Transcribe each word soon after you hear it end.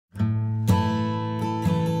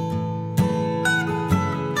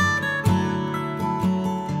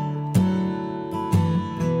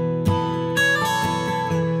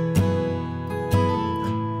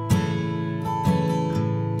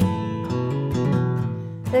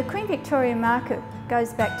The Queen Victoria Market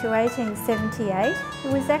goes back to 1878.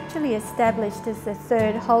 It was actually established as the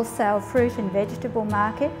third wholesale fruit and vegetable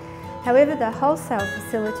market. However, the wholesale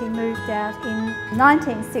facility moved out in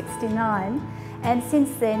 1969, and since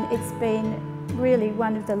then it's been really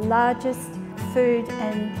one of the largest food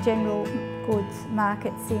and general goods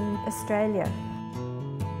markets in Australia.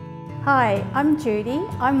 Hi, I'm Judy.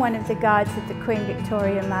 I'm one of the guides at the Queen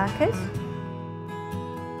Victoria Market.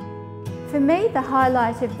 For me, the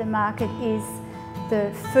highlight of the market is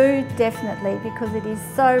the food, definitely, because it is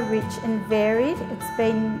so rich and varied. It's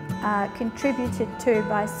been contributed to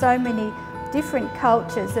by so many different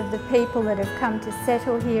cultures of the people that have come to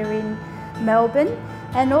settle here in Melbourne,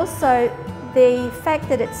 and also the fact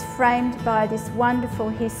that it's framed by this wonderful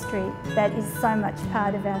history that is so much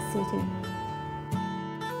part of our city.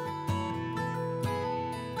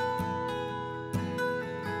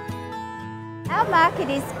 Our market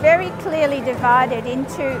is very clearly divided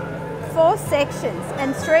into 4 sections,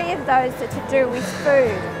 and 3 of those are to do with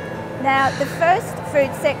food. Now, the first food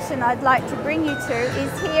section I'd like to bring you to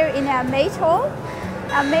is here in our meat hall.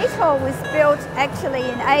 Our meat hall was built actually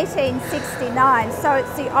in 1869, so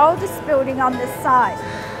it's the oldest building on the site.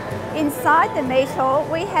 Inside the meat hall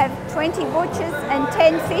we have 20 butchers and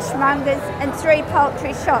 10 fishmongers and 3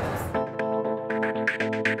 poultry shops.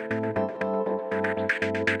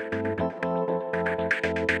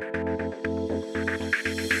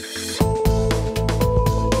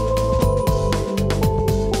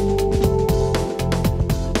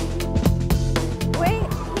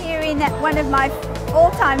 At one of my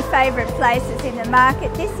all-time favourite places in the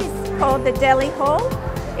market. This is called the Deli Hall.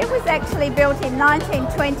 It was actually built in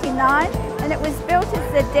 1929, and it was built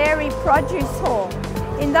as the Dairy Produce Hall.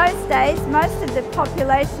 In those days, most of the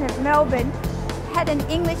population of Melbourne had an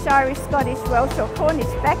English, Irish, Scottish, Welsh or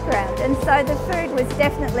Cornish background, and so the food was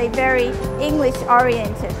definitely very English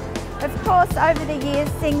oriented. Of course, over the years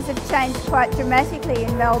things have changed quite dramatically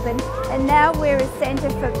in Melbourne, and now we're a centre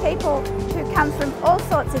for people who come from all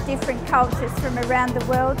sorts of different cultures from around the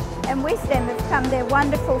world, and with them have come their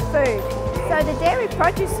wonderful food. So the Dairy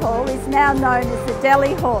Produce Hall is now known as the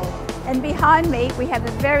Deli Hall, and behind me we have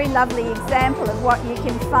a very lovely example of what you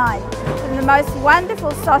can find. From the most wonderful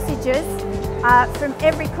sausages from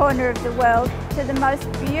every corner of the world to the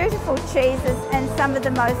most beautiful cheeses and some of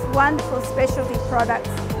the most wonderful specialty products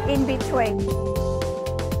in between.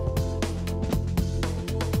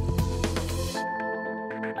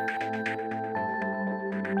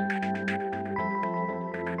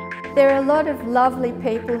 There are a lot of lovely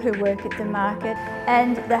people who work at the market,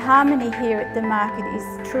 and the harmony here at the market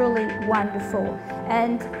is truly wonderful.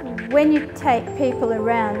 And when you take people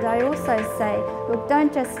around, I also say, look,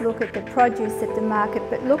 don't just look at the produce at the market,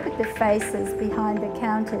 but look at the faces behind the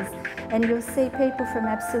counters, and you'll see people from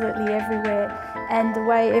absolutely everywhere, and the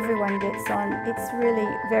way everyone gets on, it's really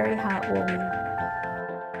very heartwarming.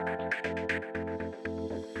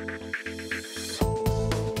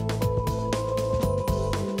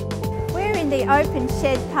 The open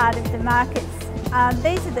shed part of the markets.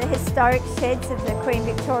 These are the historic sheds of the Queen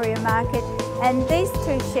Victoria Market, and these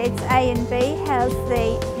 2 sheds, A and B, house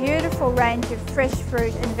the beautiful range of fresh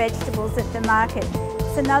fruit and vegetables at the market.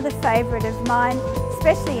 It's another favourite of mine,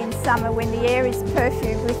 especially in summer when the air is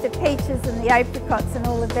perfumed with the peaches and the apricots and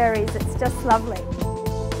all the berries. It's just lovely.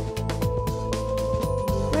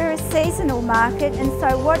 We're a seasonal market, and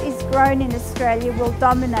so what is grown in Australia will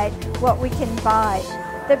dominate what we can buy.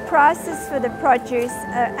 The prices for the produce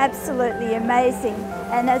are absolutely amazing,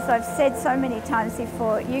 and as I've said so many times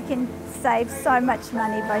before, you can save so much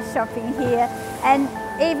money by shopping here, and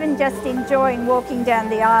even just enjoying walking down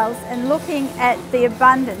the aisles and looking at the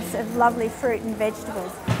abundance of lovely fruit and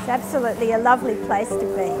vegetables. It's absolutely a lovely place to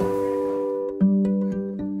be.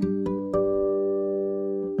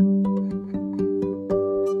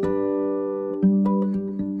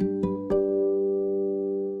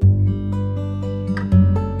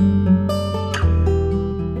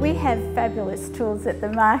 We have fabulous tours at the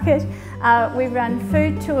market. We run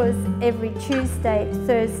food tours every Tuesday,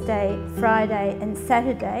 Thursday, Friday and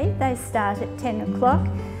Saturday. They start at 10 o'clock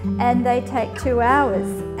and they take 2 hours.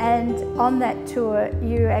 And on that tour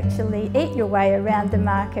you actually eat your way around the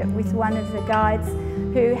market with one of the guides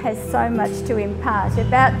who has so much to impart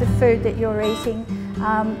about the food that you're eating,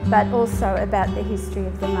 but also about the history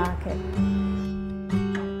of the market.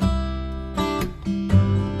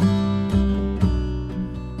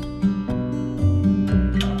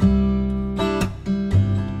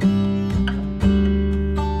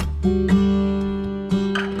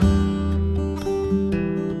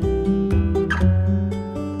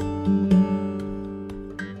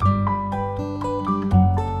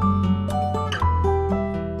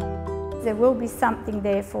 is something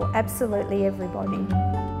there for absolutely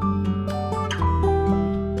everybody.